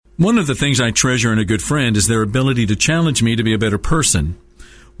One of the things I treasure in a good friend is their ability to challenge me to be a better person.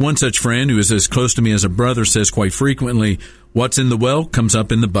 One such friend, who is as close to me as a brother, says quite frequently, "What's in the well comes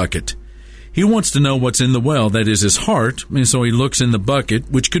up in the bucket." He wants to know what's in the well, that is his heart, and so he looks in the bucket,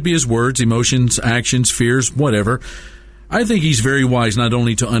 which could be his words, emotions, actions, fears, whatever. I think he's very wise not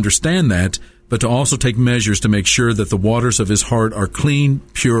only to understand that, but to also take measures to make sure that the waters of his heart are clean,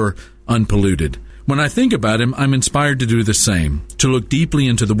 pure, unpolluted. When I think about him, I'm inspired to do the same, to look deeply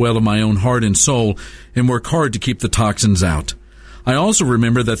into the well of my own heart and soul and work hard to keep the toxins out. I also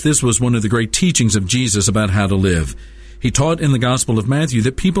remember that this was one of the great teachings of Jesus about how to live. He taught in the Gospel of Matthew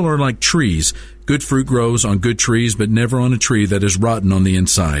that people are like trees. Good fruit grows on good trees, but never on a tree that is rotten on the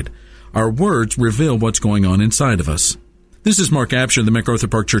inside. Our words reveal what's going on inside of us. This is Mark Absher of the MacArthur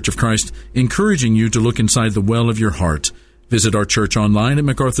Park Church of Christ, encouraging you to look inside the well of your heart. Visit our church online at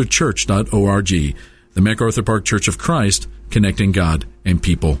macarthurchurch.org. The MacArthur Park Church of Christ, connecting God and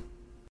people.